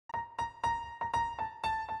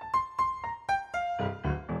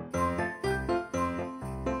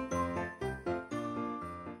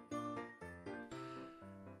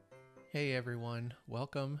Hey everyone,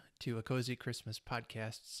 welcome to A Cozy Christmas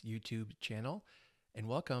Podcast's YouTube channel, and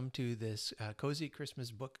welcome to this Cozy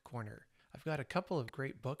Christmas Book Corner. I've got a couple of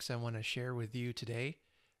great books I want to share with you today,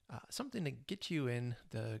 something to get you in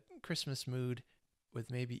the Christmas mood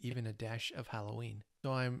with maybe even a dash of Halloween.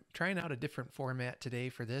 So I'm trying out a different format today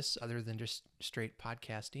for this other than just straight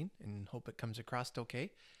podcasting, and hope it comes across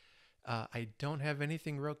okay. I don't have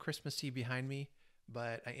anything real Christmassy behind me,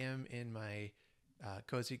 but I am in my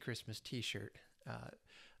Cozy Christmas t-shirt.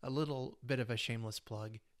 A little bit of a shameless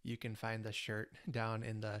plug. You can find the shirt down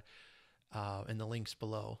in the links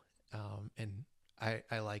below, and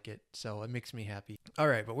I like it, so it makes me happy. All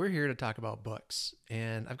right, but we're here to talk about books,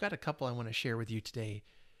 and I've got a couple I want to share with you today.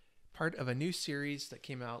 Part of a new series that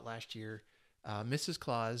came out last year, Mrs.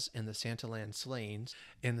 Claus and the Santaland Slayings,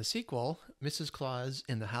 and the sequel, Mrs. Claus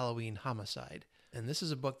and the Halloween Homicide. And this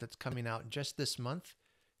is a book that's coming out just this month,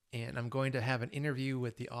 and I'm going to have an interview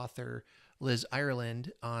with the author Liz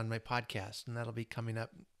Ireland on my podcast, and that'll be coming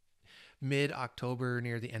up mid-October,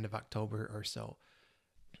 near the end of October or so.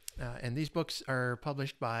 And these books are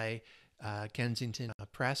published by Kensington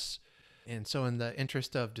Press, and so in the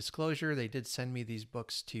interest of disclosure, they did send me these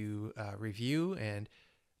books to review and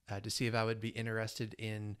to see if I would be interested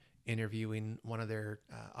in interviewing one of their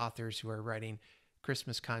authors who are writing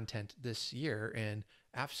Christmas content this year, and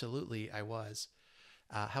absolutely I was.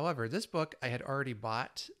 However, this book I had already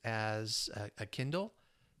bought as a Kindle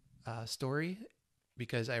story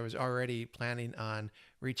because I was already planning on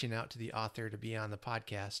reaching out to the author to be on the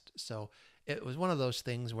podcast. So it was one of those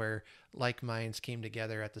things where like minds came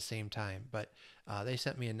together at the same time. But they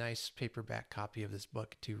sent me a nice paperback copy of this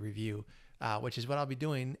book to review, which is what I'll be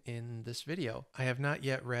doing in this video. I have not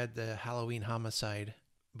yet read the Halloween Homicide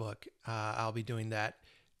book. I'll be doing that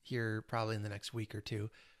here probably in the next week or two.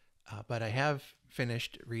 But I have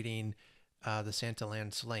finished reading the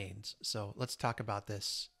Santaland Slayings. So let's talk about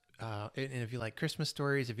this. And if you like Christmas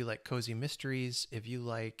stories, if you like cozy mysteries, if you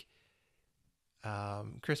like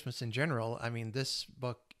Christmas in general, I mean, this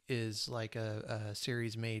book is like a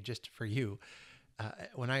series made just for you.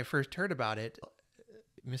 When I first heard about it,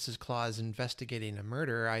 Mrs. Claus investigating a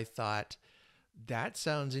murder, I thought, that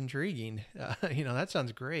sounds intriguing. That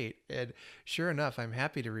sounds great. And sure enough, I'm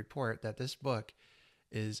happy to report that this book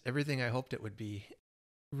is everything I hoped it would be. It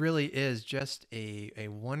really is just a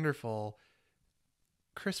wonderful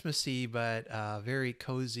Christmassy but very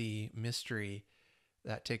cozy mystery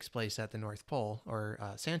that takes place at the North Pole, or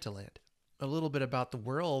Santaland. A little bit about the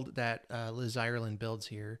world that Liz Ireland builds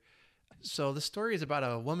here. So the story is about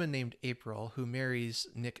a woman named April who marries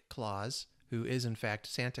Nick Claus, who is in fact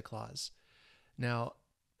Santa Claus. Now,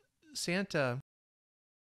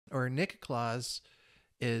 Nick Claus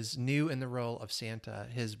is new in the role of Santa.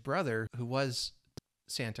 His brother, who was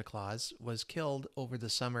Santa Claus, was killed over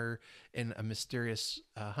the summer in a mysterious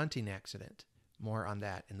hunting accident. More on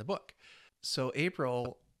that in the book. So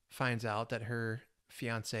April finds out that her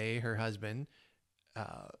fiance, her husband,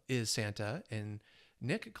 is Santa, and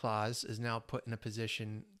Nick Claus is now put in a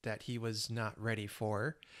position that he was not ready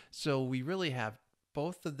for. So we really have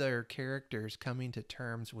both of their characters coming to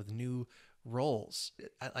terms with new roles.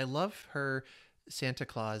 I love her Santa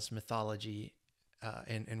Claus mythology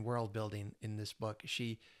and world building in this book.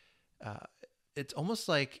 It's almost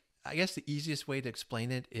like, I guess the easiest way to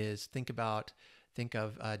explain it is think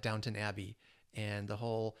of Downton Abbey and the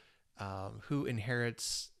whole who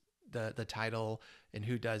inherits the title and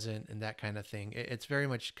who doesn't, and that kind of thing. It's very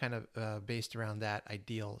much kind of based around that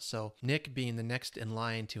ideal. So Nick, being the next in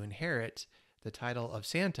line to inherit the title of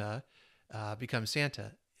Santa, becomes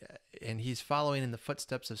Santa. And he's following in the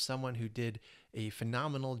footsteps of someone who did a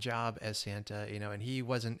phenomenal job as Santa, and he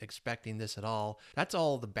wasn't expecting this at all. That's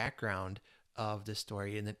all the background of this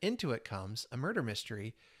story. And then into it comes a murder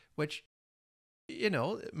mystery, which,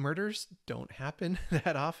 murders don't happen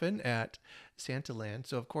that often at Santaland.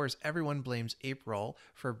 So, of course, everyone blames April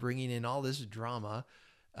for bringing in all this drama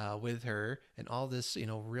with her and all this,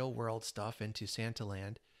 real world stuff into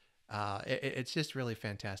Santaland. It's just really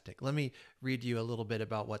fantastic. Let me read you a little bit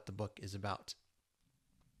about what the book is about.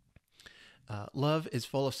 Love is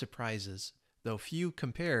full of surprises, though few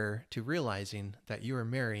compare to realizing that you are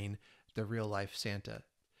marrying the real-life Santa.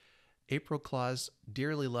 April Claus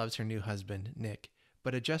dearly loves her new husband, Nick,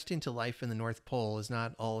 but adjusting to life in the North Pole is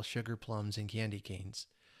not all sugar plums and candy canes,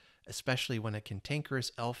 especially when a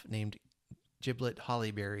cantankerous elf named Giblet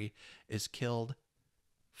Hollyberry is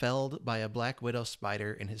felled by a black widow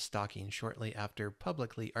spider in his stocking shortly after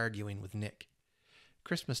publicly arguing with Nick.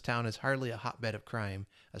 Christmastown is hardly a hotbed of crime,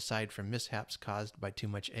 aside from mishaps caused by too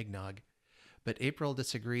much eggnog, but April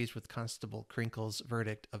disagrees with Constable Crinkle's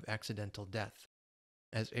verdict of accidental death.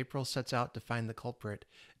 As April sets out to find the culprit,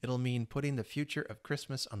 it'll mean putting the future of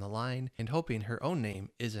Christmas on the line and hoping her own name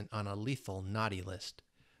isn't on a lethal naughty list.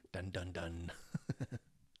 Dun dun dun.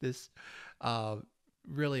 This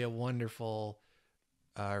really a wonderful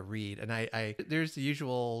read. And I there's the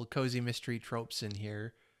usual cozy mystery tropes in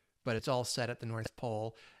here, but it's all set at the North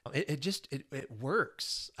Pole. It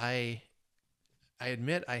works. I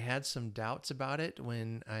admit I had some doubts about it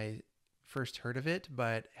when I first heard of it,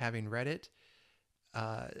 but having read it,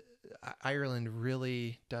 Ireland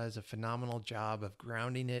really does a phenomenal job of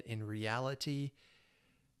grounding it in reality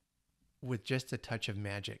with just a touch of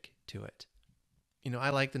magic to it. You know,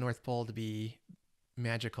 I like the North Pole to be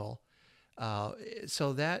magical,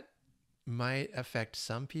 so that might affect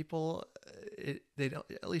some people. They don't.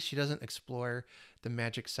 At least she doesn't explore the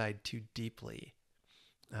magic side too deeply.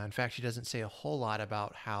 In fact, she doesn't say a whole lot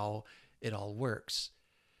about how it all works.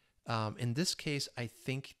 In this case, I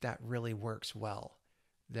think that really works well.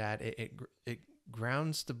 That it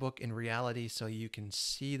grounds the book in reality, so you can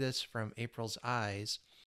see this from April's eyes,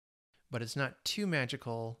 but it's not too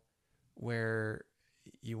magical, where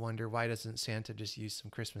you wonder, why doesn't Santa just use some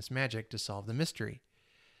Christmas magic to solve the mystery?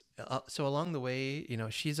 So along the way, you know,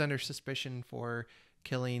 she's under suspicion for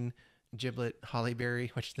killing Giblet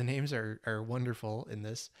Hollyberry, which the names are wonderful in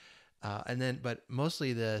this. But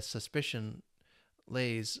mostly the suspicion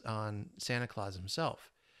lays on Santa Claus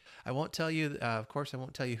himself. I won't tell you, of course, I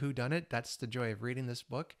won't tell you who done it. That's the joy of reading this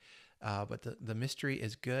book. But the mystery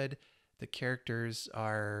is good. The characters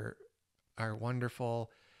are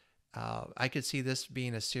wonderful. I could see this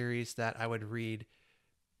being a series that I would read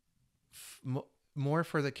more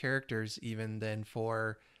for the characters even than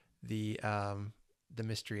for the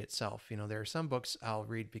mystery itself. You know, there are some books I'll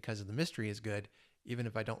read because of the mystery is good, even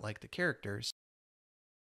if I don't like the characters.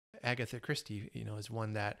 Agatha Christie, you know, is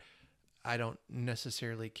one that I don't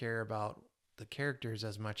necessarily care about the characters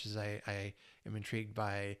as much as I am intrigued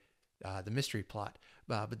by the mystery plot.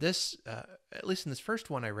 But this, at least in this first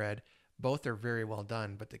one I read, both are very well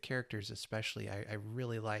done, but the characters especially I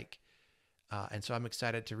really like. And so I'm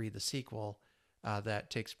excited to read the sequel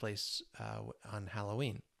that takes place on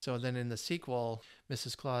Halloween. So then in the sequel,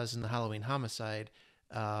 Mrs. Claus and the Halloween Homicide,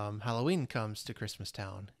 Halloween comes to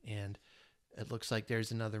Christmastown, and it looks like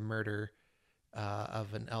there's another murder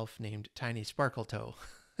of an elf named Tiny Sparkletoe,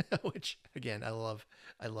 which again, I love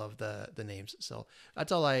the names. So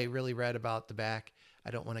that's all I really read about the back.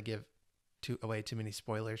 I don't want to give away too many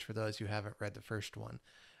spoilers for those who haven't read the first one.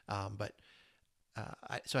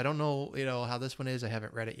 So I don't know, you know, how this one is. I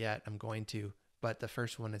haven't read it yet. I'm going to, but the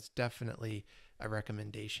first one is definitely a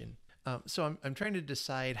recommendation. So I'm trying to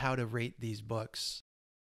decide how to rate these books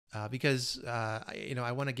because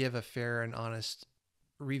I want to give a fair and honest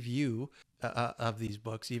review of these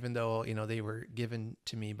books, even though, you know, they were given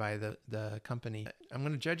to me by the company. I'm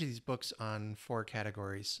going to judge these books on 4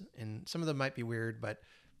 categories, and some of them might be weird, but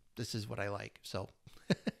this is what I like. So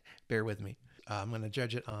bear with me. I'm going to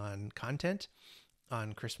judge it on content,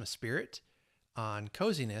 on Christmas spirit, on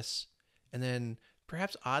coziness, and then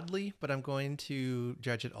perhaps oddly, but I'm going to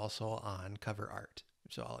judge it also on cover art.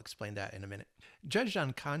 So I'll explain that in a minute. Judged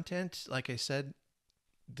on content, like I said,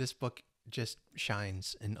 this book just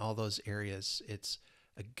shines in all those areas. It's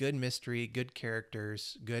a good mystery, good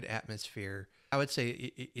characters, good atmosphere. I would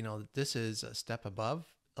say, you know, this is a step above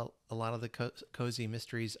a lot of the cozy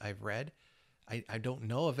mysteries I've read. I don't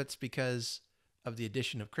know if it's because of the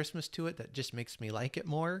addition of Christmas to it that just makes me like it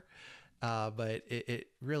more. But it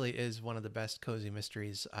really is one of the best cozy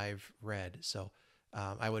mysteries I've read. So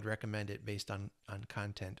I would recommend it based on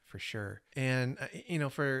content for sure. And, you know,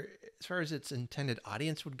 for as far as its intended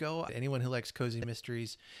audience would go, anyone who likes cozy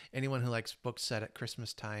mysteries, anyone who likes books set at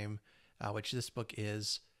Christmas time, which this book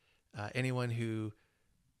is, anyone who,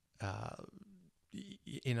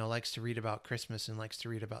 you know, likes to read about Christmas and likes to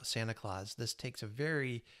read about Santa Claus, this takes a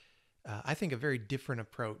very, I think, a very different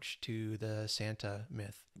approach to the Santa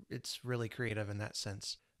myth. It's really creative in that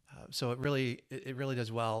sense. So it really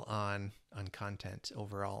does well on content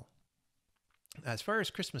overall. As far as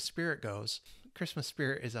Christmas spirit goes, Christmas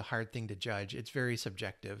spirit is a hard thing to judge. It's very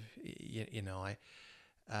subjective. You know,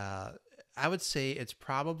 I would say it's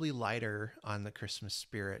probably lighter on the Christmas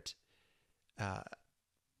spirit,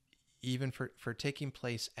 even for taking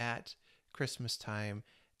place at Christmas time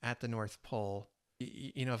at the North Pole.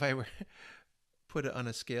 You know, if I were put it on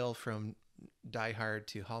a scale from Die Hard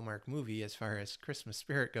to Hallmark movie as far as Christmas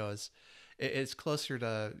spirit goes, it's closer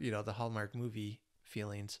to, you know, the Hallmark movie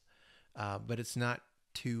feelings, but it's not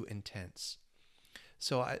too intense.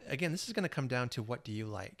 So again, this is going to come down to, what do you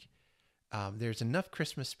like? There's enough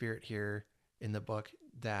Christmas spirit here in the book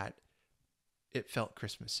that it felt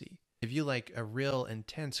Christmassy. If you like a real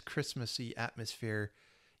intense Christmassy atmosphere,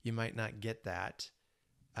 you might not get that,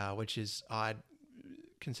 which is odd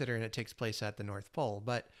considering it takes place at the North Pole.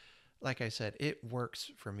 But like I said, it works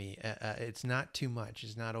for me. It's not too much.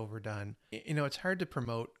 It's not overdone. You know, it's hard to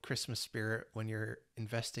promote Christmas spirit when you're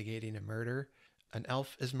investigating a murder. An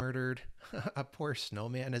elf is murdered. A poor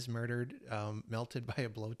snowman is murdered, melted by a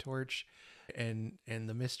blowtorch. And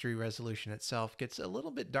the mystery resolution itself gets a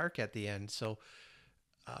little bit dark at the end. So,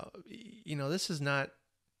 you know, this is not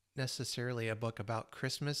necessarily a book about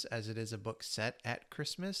Christmas as it is a book set at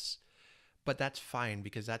Christmas, but that's fine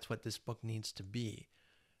because that's what this book needs to be.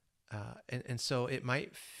 And so it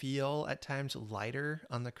might feel at times lighter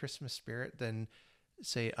on the Christmas spirit than,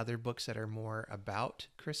 say, other books that are more about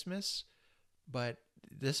Christmas. But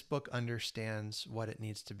this book understands what it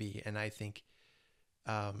needs to be. And I think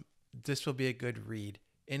this will be a good read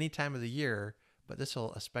any time of the year, but this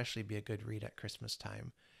will especially be a good read at Christmas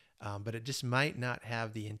time. But it just might not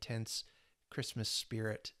have the intense Christmas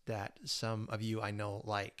spirit that some of you I know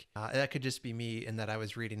like. That could just be me in that I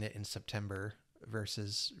was reading it in September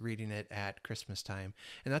versus reading it at Christmas time.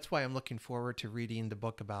 And that's why I'm looking forward to reading the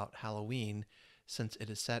book about Halloween, since it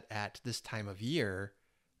is set at this time of year.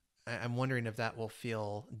 I'm wondering if that will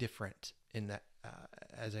feel different in that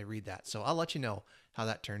as I read that. So I'll let you know how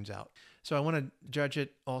that turns out. So I want to judge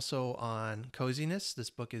it also on coziness. This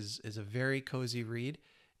book is a very cozy read.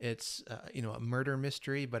 It's you know, a murder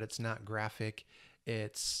mystery, but it's not graphic.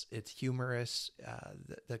 It's humorous.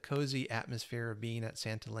 The cozy atmosphere of being at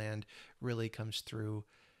Santaland really comes through.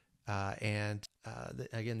 And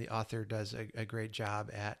again, the author does a great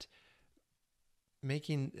job at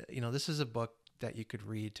making, you know, this is a book that you could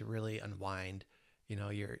read to really unwind. You know,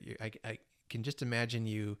 I can just imagine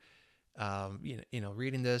you, you know,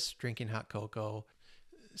 reading this, drinking hot cocoa,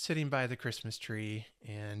 sitting by the Christmas tree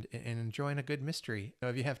and enjoying a good mystery.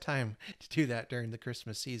 If you have time to do that during the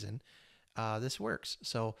Christmas season, this works.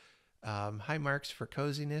 So high marks for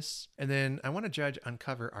coziness. And then I want to judge on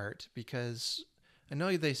cover art, because I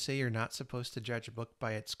know they say you're not supposed to judge a book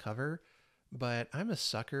by its cover, but I'm a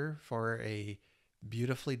sucker for a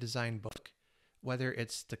beautifully designed book, whether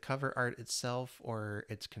it's the cover art itself or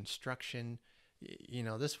its construction. You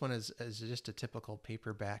know, this one is just a typical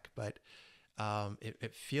paperback, but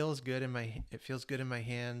it feels good in my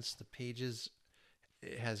hands. The pages,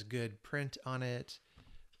 it has good print on it.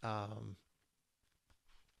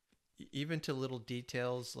 Even to little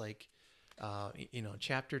details like, you know,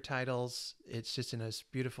 chapter titles. It's just in this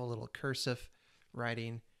beautiful little cursive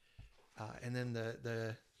writing. And then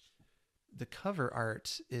the cover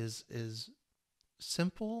art is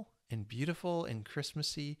simple and beautiful and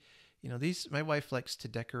Christmassy. You know, my wife likes to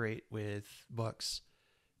decorate with books,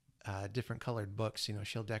 different colored books. You know,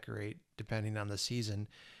 she'll decorate depending on the season.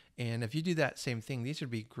 And if you do that same thing, these would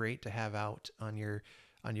be great to have out on your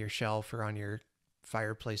shelf or on your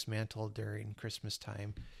fireplace mantle during Christmas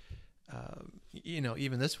time. You know,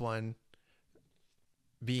 even this one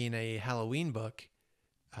being a Halloween book,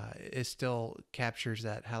 it still captures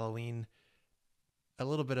that Halloween, a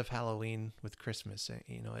little bit of Halloween with Christmas.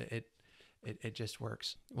 You know, it just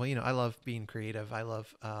works. Well, you know, I love being creative. I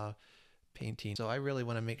love painting. So I really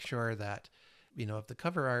want to make sure that, you know, if the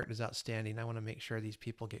cover art is outstanding, I want to make sure these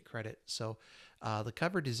people get credit. So the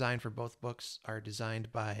cover design for both books are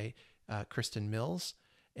designed by Kristen Mills,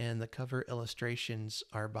 and the cover illustrations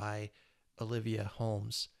are by Olivia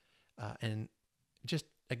Holmes. And just,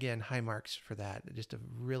 again, high marks for that. Just a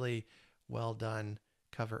really well done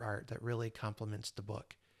cover art that really complements the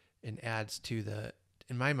book and adds to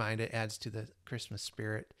in my mind, it adds to the Christmas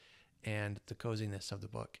spirit and the coziness of the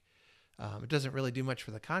book. It doesn't really do much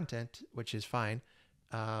for the content, which is fine.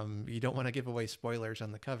 You don't want to give away spoilers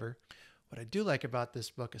on the cover. What I do like about this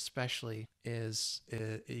book especially is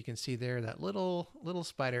you can see there that little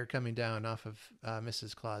spider coming down off of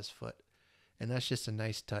Mrs. Claus' foot. And that's just a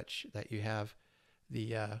nice touch that you have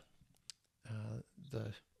the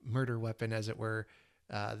murder weapon, as it were,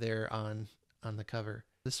 there on the cover.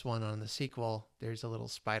 This one on the sequel, there's a little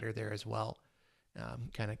spider there as well,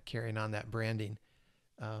 kind of carrying on that branding.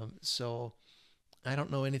 So I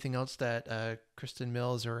don't know anything else that Kristen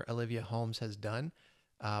Mills or Olivia Holmes has done,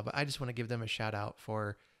 but I just want to give them a shout out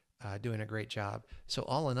for doing a great job. So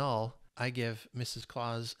all in all, I give Mrs.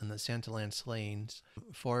 Claus and the Santaland Slayings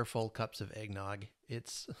 4 full cups of eggnog.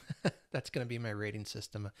 It's that's going to be my rating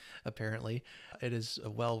system, apparently. It is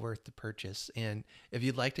well worth the purchase. And if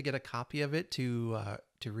you'd like to get a copy of it to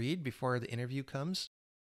read before the interview comes,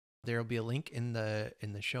 there will be a link in the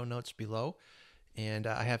show notes below. And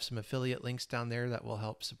I have some affiliate links down there that will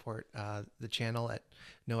help support the channel at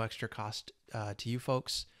no extra cost to you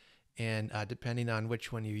folks. And depending on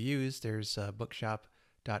which one you use, there's a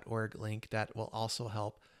bookshop.org link that will also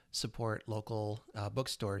help support local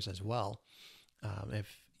bookstores as well,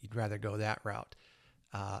 if you'd rather go that route.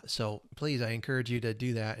 So please, I encourage you to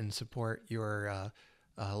do that and support your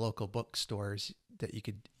local bookstores. That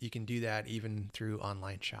you can do that even through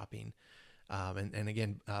online shopping. And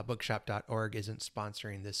again, bookshop.org isn't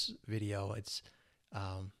sponsoring this video. It's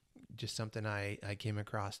just something I came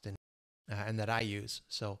across and that I use.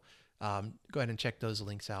 So go ahead and check those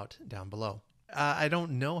links out down below. I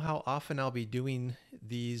don't know how often I'll be doing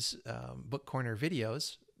these Book Corner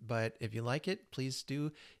videos, but if you like it, please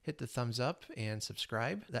do hit the thumbs up and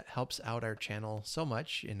subscribe. That helps out our channel so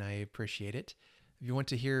much, and I appreciate it. If you want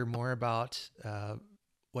to hear more about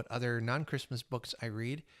what other non-Christmas books I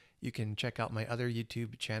read, you can check out my other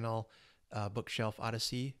YouTube channel, Bookshelf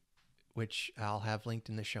Odyssey, which I'll have linked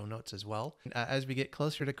in the show notes as well. As we get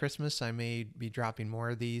closer to Christmas, I may be dropping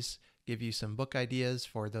more of these, give you some book ideas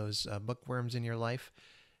for those bookworms in your life,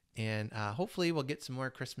 and hopefully we'll get some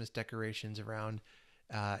more Christmas decorations around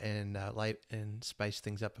and light and spice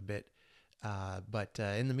things up a bit. But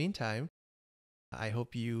in the meantime, I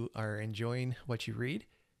hope you are enjoying what you read,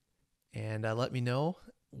 and let me know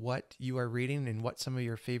what you are reading and what some of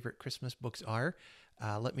your favorite Christmas books are.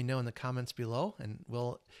 Let me know in the comments below, and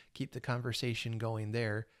we'll keep the conversation going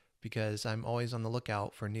there, because I'm always on the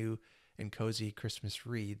lookout for new and cozy Christmas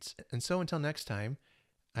reads. And so until next time,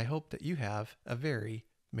 I hope that you have a very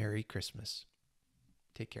Merry Christmas.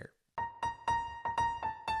 Take care.